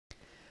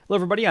Hello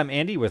everybody, I'm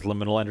Andy with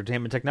Liminal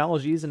Entertainment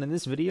Technologies, and in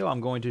this video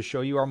I'm going to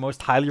show you our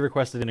most highly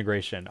requested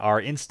integration,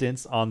 our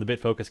instance on the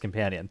Bitfocus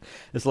Companion.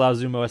 This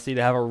allows ZoomOSC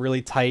to have a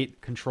really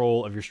tight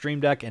control of your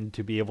StreamDeck and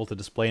to be able to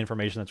display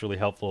information that's really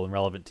helpful and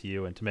relevant to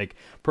you, and to make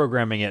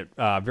programming it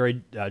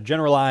very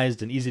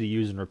generalized and easy to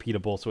use and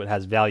repeatable so it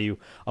has value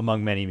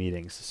among many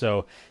meetings.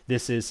 So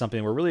this is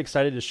something we're really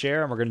excited to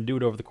share, and we're going to do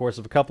it over the course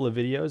of a couple of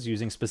videos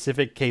using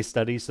specific case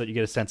studies so that you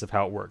get a sense of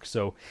how it works.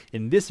 So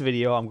in this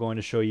video I'm going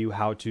to show you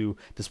how to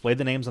display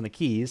the names on the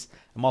keys.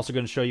 I'm also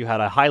going to show you how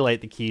to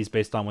highlight the keys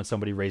based on when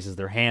somebody raises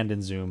their hand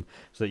in Zoom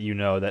so that you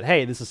know that,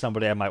 hey, this is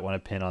somebody I might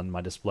want to pin on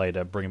my display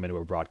to bring them into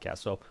a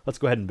broadcast. So let's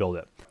go ahead and build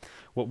it.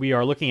 What we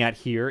are looking at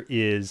here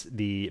is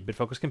the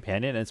Bitfocus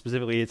Companion, and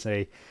specifically it's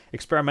a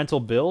experimental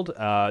build.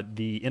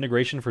 The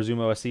integration for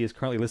ZoomOSC is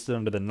currently listed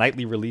under the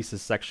nightly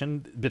releases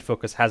section.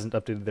 Bitfocus hasn't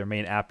updated their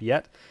main app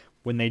yet.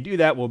 When they do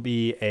that will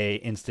be a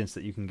instance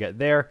that you can get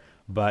there,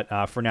 but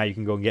for now you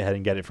can go and get ahead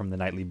and get it from the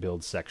nightly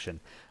build section.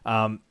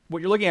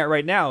 What you're looking at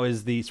right now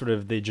is the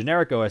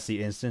generic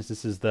OSC instance.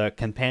 This is the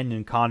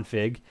companion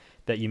config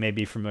that you may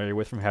be familiar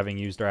with from having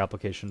used our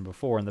application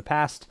before in the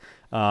past.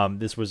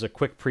 This was a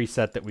quick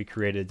preset that we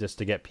created just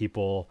to get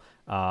people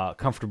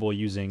comfortable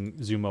using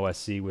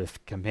ZoomOSC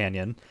with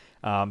Companion.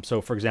 So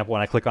for example,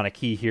 when I click on a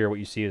key here, what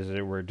you see is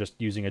that we're just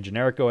using a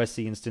generic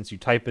OSC instance. You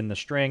type in the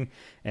string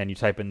and you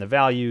type in the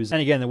values. And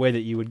again, the way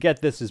that you would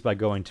get this is by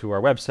going to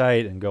our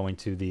website and going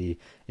to the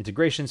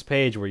integrations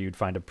page where you'd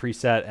find a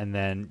preset, and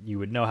then you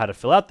would know how to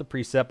fill out the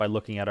preset by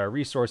looking at our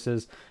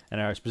resources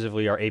and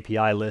specifically our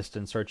API list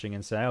and searching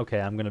and saying, okay,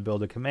 I'm going to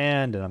build a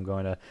command and I'm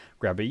going to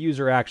grab a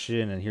user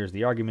action and here's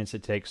the arguments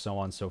it takes, so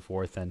on and so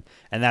forth. And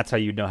that's how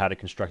you'd know how to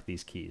construct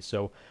these keys.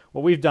 So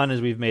what we've done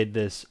is we've made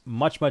this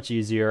much, much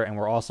easier, and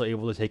we're also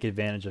able to take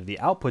advantage of the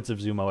outputs of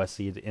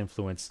ZoomOSC to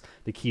influence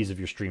the keys of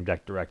your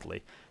StreamDeck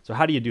directly. So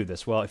how do you do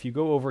this? Well, if you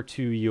go over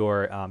to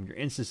your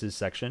instances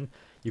section,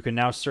 you can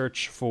now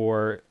search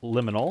for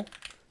Liminal,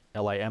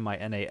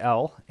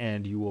 Liminal,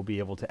 and you will be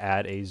able to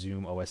add a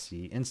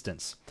ZoomOSC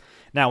instance.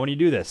 Now, when you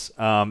do this,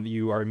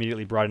 you are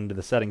immediately brought into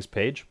the settings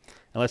page.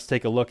 And let's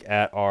take a look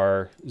at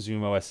our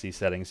ZoomOSC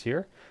settings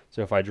here.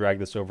 So if I drag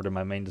this over to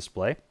my main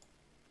display,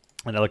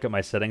 and I look at my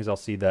settings, I'll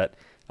see that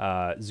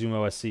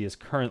ZoomOSC is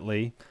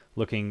currently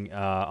looking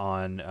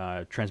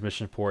on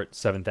transmission port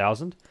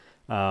 7000.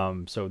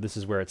 So this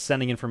is where it's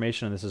sending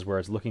information, and this is where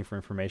it's looking for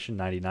information,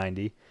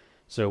 9090.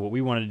 So what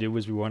we want to do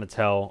is we want to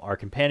tell our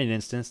companion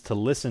instance to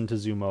listen to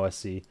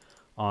ZoomOSC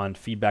on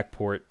feedback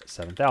port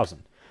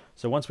 7000.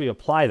 So once we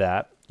apply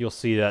that, you'll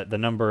see that the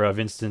number of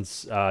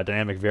instance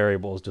dynamic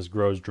variables just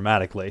grows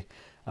dramatically.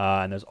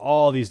 And there's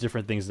all these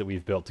different things that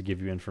we've built to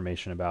give you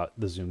information about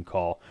the Zoom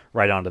call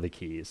right onto the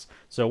keys.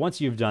 So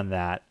once you've done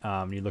that,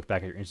 you look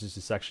back at your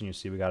instances section, you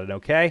see we got an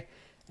OK.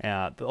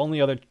 The only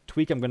other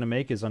tweak I'm going to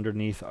make is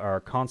underneath our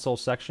console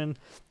section,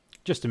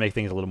 just to make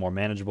things a little more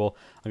manageable.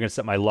 I'm going to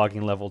set my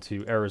logging level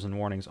to errors and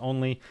warnings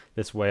only.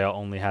 This way I'll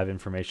only have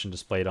information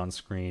displayed on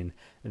screen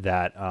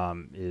that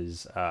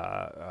is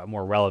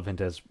more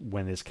relevant as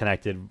when it's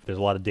connected. There's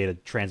a lot of data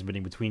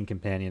transmitting between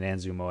Companion and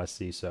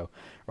ZoomOSC. So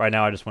right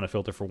now I just want to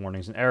filter for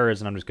warnings and errors,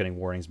 and I'm just getting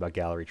warnings about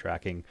gallery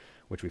tracking,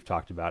 which we've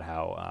talked about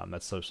how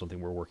that's something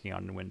we're working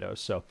on in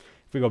Windows. So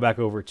if we go back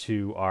over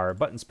to our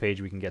buttons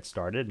page, we can get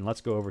started, and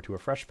let's go over to a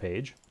fresh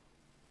page.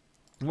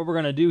 And what we're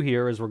going to do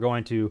here is we're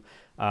going to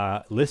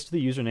list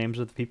the usernames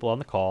of the people on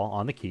the call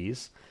on the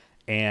keys,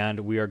 and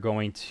we are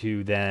going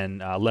to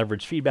then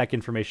leverage feedback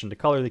information to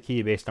color the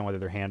key based on whether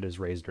their hand is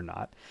raised or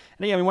not.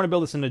 And again, we want to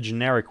build this in a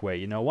generic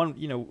way.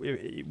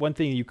 One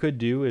thing you could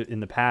do in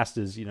the past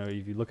is,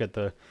 if you look at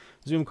the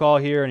Zoom call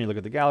here and you look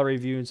at the gallery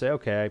view and say,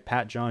 okay,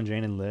 Pat, John,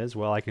 Jane, and Liz.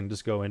 Well, I can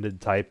just go in and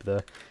type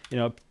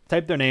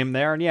their name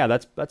there, and yeah,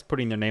 that's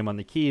putting their name on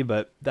the key,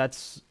 but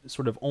that's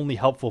sort of only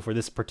helpful for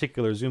this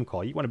particular Zoom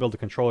call. You want to build a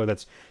controller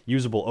that's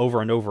usable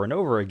over and over and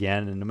over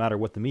again, and no matter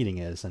what the meeting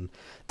is, and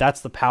that's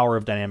the power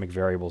of dynamic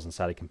variables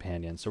inside a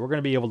Companion. So we're going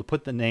to be able to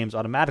put the names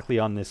automatically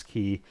on this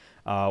key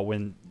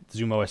when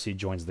ZoomOSC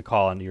joins the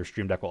call, and your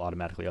StreamDeck will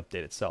automatically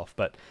update itself.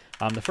 But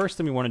the first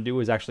thing we want to do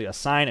is actually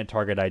assign a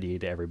target ID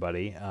to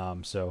everybody.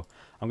 So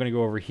I'm going to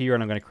go over here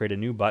and I'm going to create a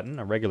new button,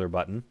 a regular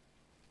button,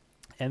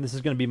 and this is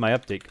going to be my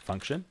update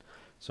function.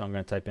 So I'm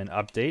going to type in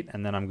update,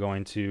 and then I'm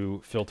going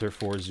to filter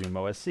for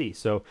ZoomOSC.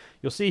 So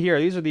you'll see here,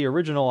 these are the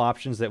original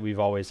options that we've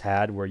always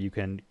had, where you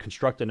can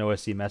construct an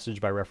OSC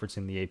message by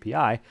referencing the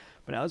API.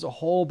 But now there's a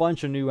whole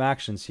bunch of new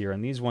actions here,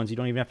 and these ones you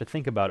don't even have to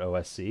think about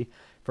OSC.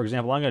 For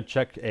example, I'm going to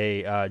check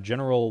a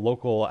general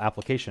local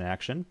application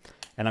action,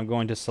 and I'm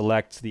going to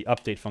select the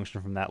update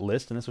function from that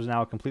list. And this was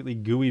now a completely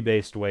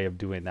GUI-based way of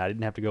doing that. I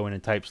didn't have to go in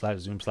and type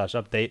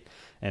 /zoom/update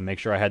and make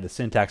sure I had the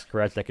syntax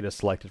correct. I could just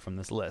select it from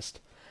this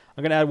list.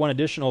 I'm going to add one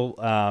additional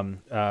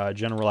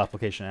general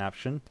application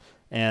action,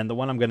 and the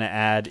one I'm going to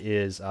add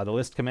is the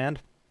list command.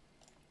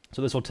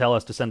 So this will tell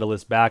us to send a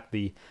list back.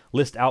 The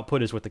list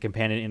output is what the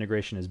companion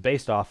integration is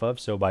based off of.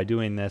 So by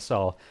doing this,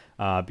 I'll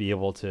be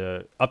able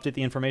to update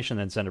the information,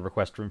 then send a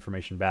request for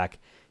information back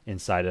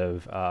inside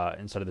of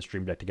the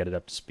StreamDeck to get it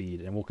up to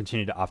speed. And we'll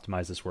continue to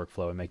optimize this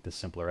workflow and make this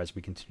simpler as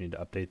we continue to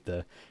update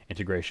the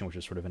integration, which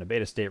is sort of in a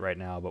beta state right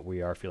now, but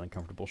we are feeling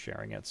comfortable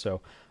sharing it. So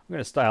I'm going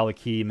to style the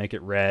key, make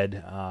it red,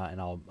 and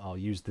I'll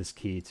use this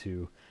key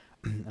to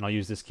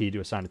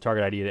assign a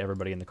target ID to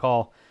everybody in the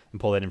call and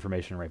pull that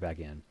information right back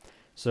in.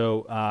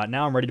 So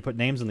now I'm ready to put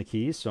names on the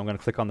keys, so I'm going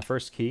to click on the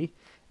first key.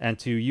 And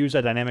to use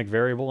a dynamic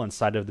variable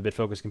inside of the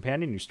Bitfocus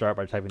Companion, you start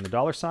by typing the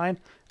 $,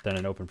 then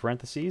an open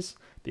parentheses.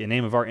 The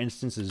name of our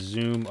instance is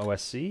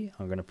ZoomOSC.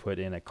 I'm going to put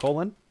in a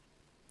colon.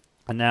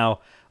 And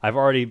now I've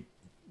already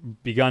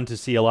begun to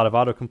see a lot of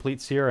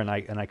autocompletes here, and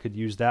I could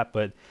use that,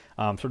 but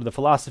sort of the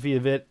philosophy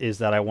of it is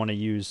that I want to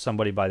use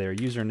somebody by their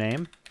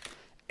username,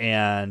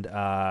 and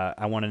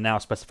I want to now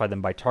specify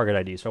them by target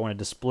ID. So I want to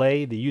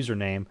display the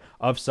username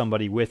of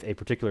somebody with a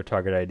particular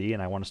target ID,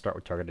 and I want to start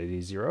with target ID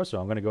 0. So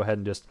I'm going to go ahead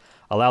and just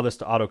allow this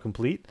to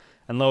autocomplete.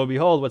 And lo and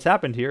behold, what's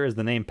happened here is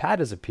the name Pat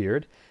has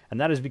appeared, and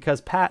that is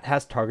because Pat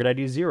has target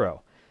ID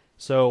 0.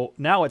 So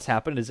now what's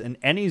happened is in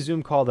any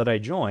Zoom call that I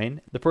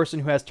join, the person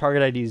who has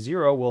target ID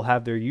 0 will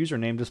have their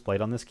username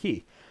displayed on this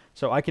key.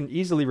 So I can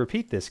easily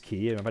repeat this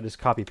key, and if I just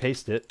copy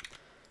paste it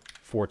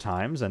 4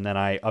 times, and then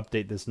I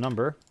update this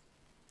number,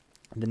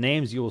 the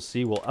names you will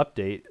see will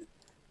update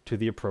to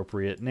the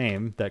appropriate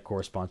name that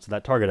corresponds to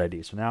that target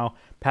ID. So now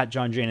Pat,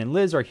 John, Jane, and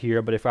Liz are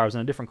here, but if I was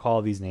in a different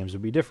call, these names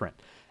would be different.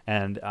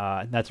 And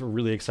that's a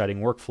really exciting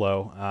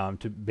workflow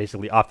to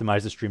basically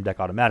optimize the StreamDeck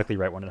automatically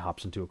right when it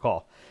hops into a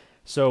call.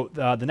 So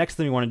the next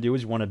thing we want to do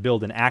is we want to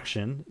build an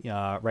action.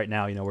 Right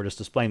now, we're just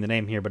displaying the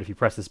name here, but if you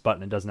press this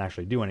button, it doesn't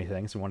actually do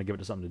anything. So we want to give it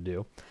to something to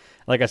do.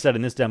 Like I said,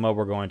 in this demo,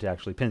 we're going to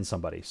actually pin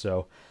somebody.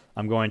 So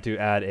I'm going to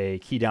add a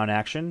key down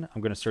action.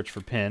 I'm going to search for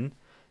pin.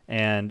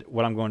 And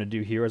what I'm going to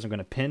do here is I'm going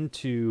to pin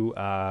to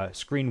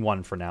screen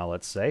 1 for now,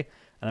 let's say.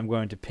 And I'm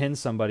going to pin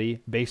somebody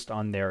based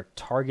on their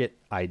target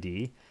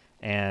ID.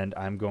 And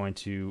I'm going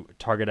to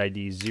target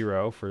ID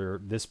 0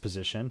 for this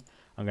position.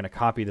 I'm going to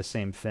copy the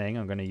same thing.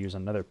 I'm going to use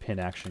another pin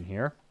action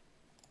here.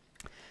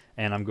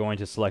 And I'm going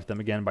to select them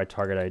again by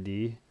target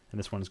ID. And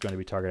this one is going to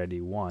be target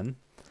ID 1.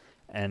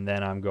 And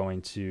then I'm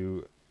going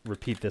to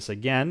repeat this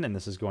again. And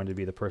this is going to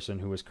be the person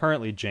who is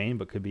currently Jane,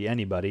 but could be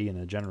anybody in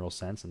a general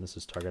sense. And this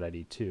is target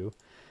ID 2.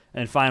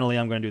 And finally,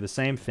 I'm going to do the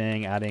same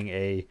thing, adding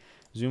a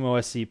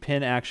ZoomOSC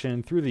pin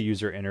action through the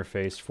user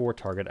interface for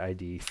target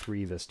ID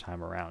 3 this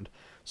time around.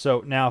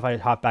 So now if I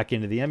hop back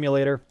into the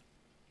emulator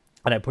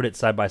and I put it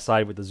side by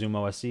side with the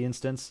ZoomOSC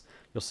instance,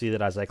 you'll see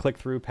that as I click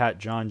through Pat,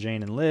 John,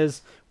 Jane, and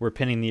Liz, we're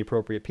pinning the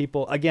appropriate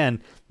people.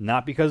 Again,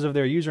 not because of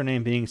their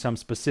username being some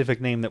specific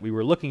name that we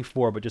were looking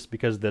for, but just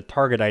because the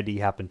target ID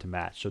happened to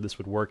match. So this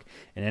would work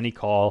in any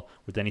call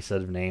with any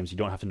set of names. You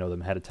don't have to know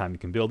them ahead of time. You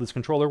can build this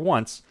controller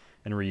once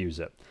and reuse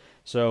it.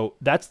 So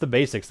that's the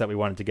basics that we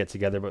wanted to get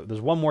together, but there's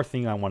one more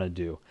thing I want to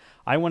do.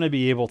 I want to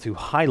be able to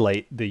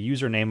highlight the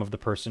username of the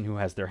person who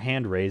has their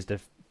hand raised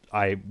if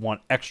I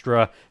want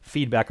extra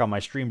feedback on my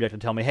StreamDeck to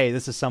tell me, hey,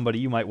 this is somebody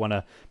you might want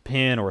to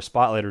pin or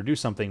spotlight or do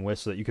something with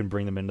so that you can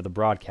bring them into the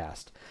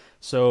broadcast.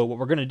 So what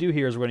we're going to do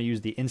here is we're going to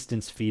use the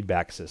instance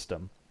feedback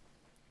system.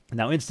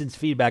 Now, instance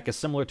feedback is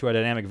similar to a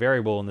dynamic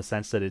variable in the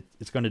sense that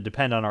it's going to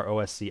depend on our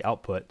OSC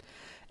output.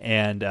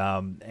 And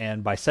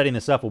by setting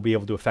this up, we'll be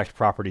able to affect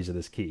properties of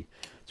this key.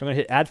 So I'm going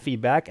to hit Add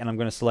Feedback, and I'm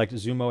going to select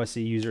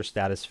ZoomOSC User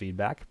Status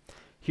Feedback.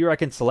 Here I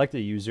can select a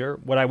user.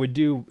 What I would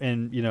do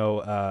in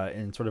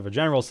sort of a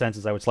general sense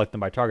is I would select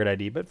them by target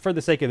ID, but for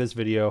the sake of this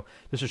video,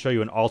 just to show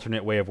you an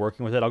alternate way of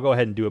working with it, I'll go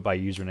ahead and do it by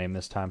username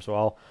this time. So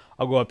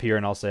I'll go up here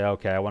and I'll say,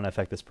 okay, I want to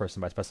affect this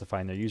person by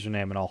specifying their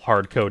username, and I'll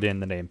hard code in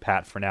the name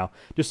Pat for now,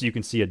 just so you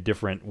can see a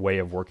different way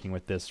of working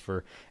with this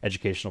for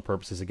educational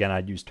purposes. Again,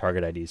 I'd use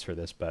target IDs for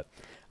this, but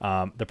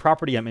the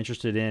property I'm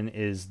interested in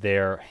is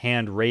their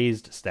hand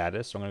raised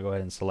status. So I'm going to go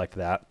ahead and select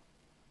that.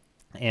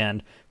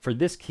 And for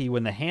this key,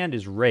 when the hand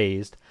is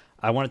raised,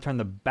 I want to turn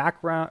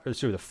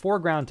the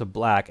foreground to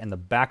black and the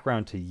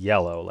background to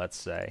yellow, let's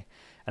say.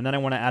 And then I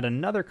want to add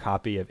another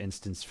copy of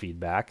instance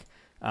feedback,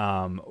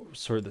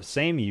 sort of the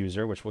same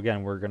user, which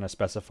again, we're going to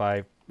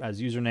specify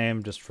as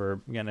username just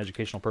for, again,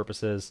 educational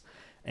purposes.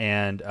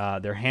 And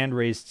their hand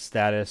raised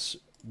status,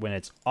 when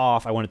it's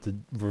off, I want it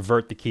to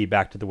revert the key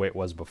back to the way it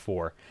was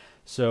before.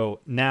 So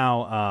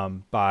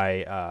now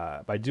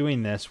by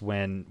doing this,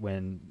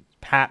 when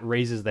Pat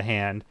raises the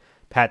hand,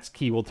 Pat's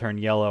key will turn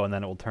yellow, and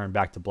then it will turn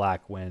back to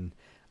black when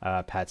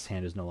Pat's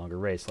hand is no longer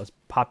raised. So let's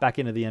pop back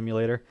into the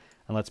emulator,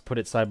 and let's put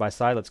it side by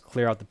side. Let's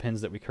clear out the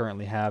pins that we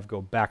currently have,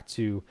 go back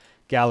to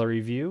gallery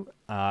view.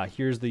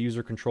 Here's the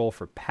user control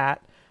for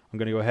Pat. I'm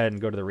going to go ahead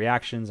and go to the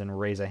reactions and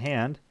raise a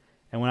hand.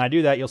 And when I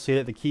do that, you'll see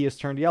that the key is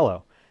turned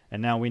yellow.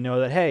 And now we know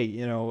that, hey,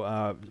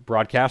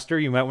 broadcaster,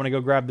 you might want to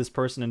go grab this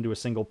person and do a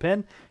single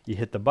pin. You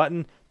hit the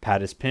button.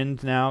 Pat is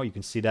pinned now. You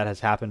can see that has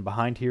happened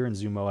behind here in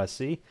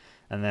ZoomOSC.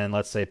 And then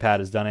let's say Pat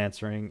is done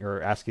answering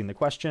or asking the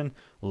question.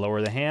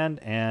 lower the hand,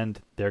 and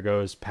there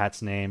goes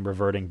Pat's name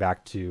reverting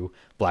back to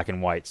black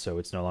and white, so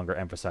it's no longer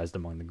emphasized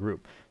among the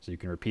group. So you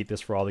can repeat this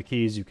for all the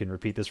keys, you can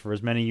repeat this for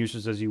as many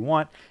users as you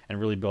want, and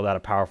really build out a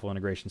powerful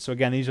integration. So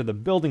again, these are the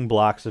building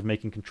blocks of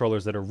making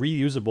controllers that are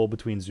reusable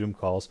between Zoom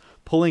calls,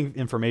 pulling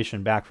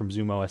information back from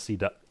ZoomOSC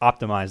to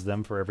optimize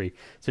them for every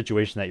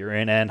situation that you're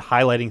in, and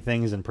highlighting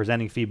things and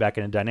presenting feedback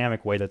in a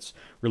dynamic way that's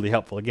really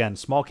helpful. Again,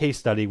 small case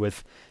study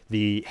with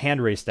the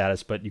hand raise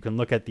status, but you can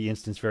look at the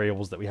instance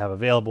variables that we have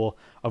available,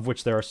 of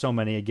which there are so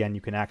many. Again,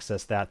 you can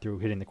access that through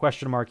hitting the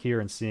question mark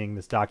here and seeing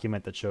this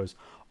document that shows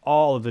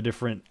all of the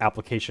different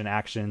application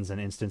actions and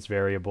instance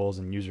variables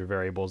and user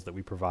variables that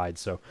we provide.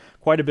 So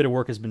quite a bit of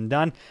work has been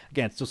done.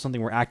 Again, it's still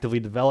something we're actively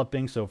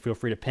developing, so feel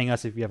free to ping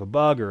us if you have a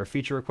bug or a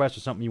feature request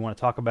or something you want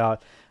to talk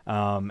about,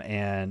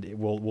 and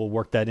we'll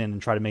work that in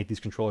and try to make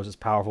these controllers as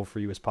powerful for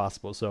you as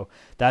possible. So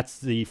that's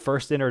the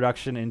first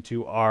introduction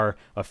into our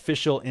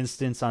official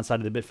instance on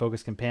side of the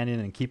Bitfocus Companion,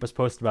 and keep us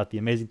posted about the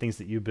amazing things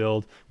that you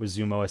build with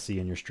ZoomOSC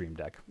and your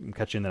StreamDeck. I'll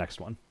catch you in the next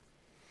one.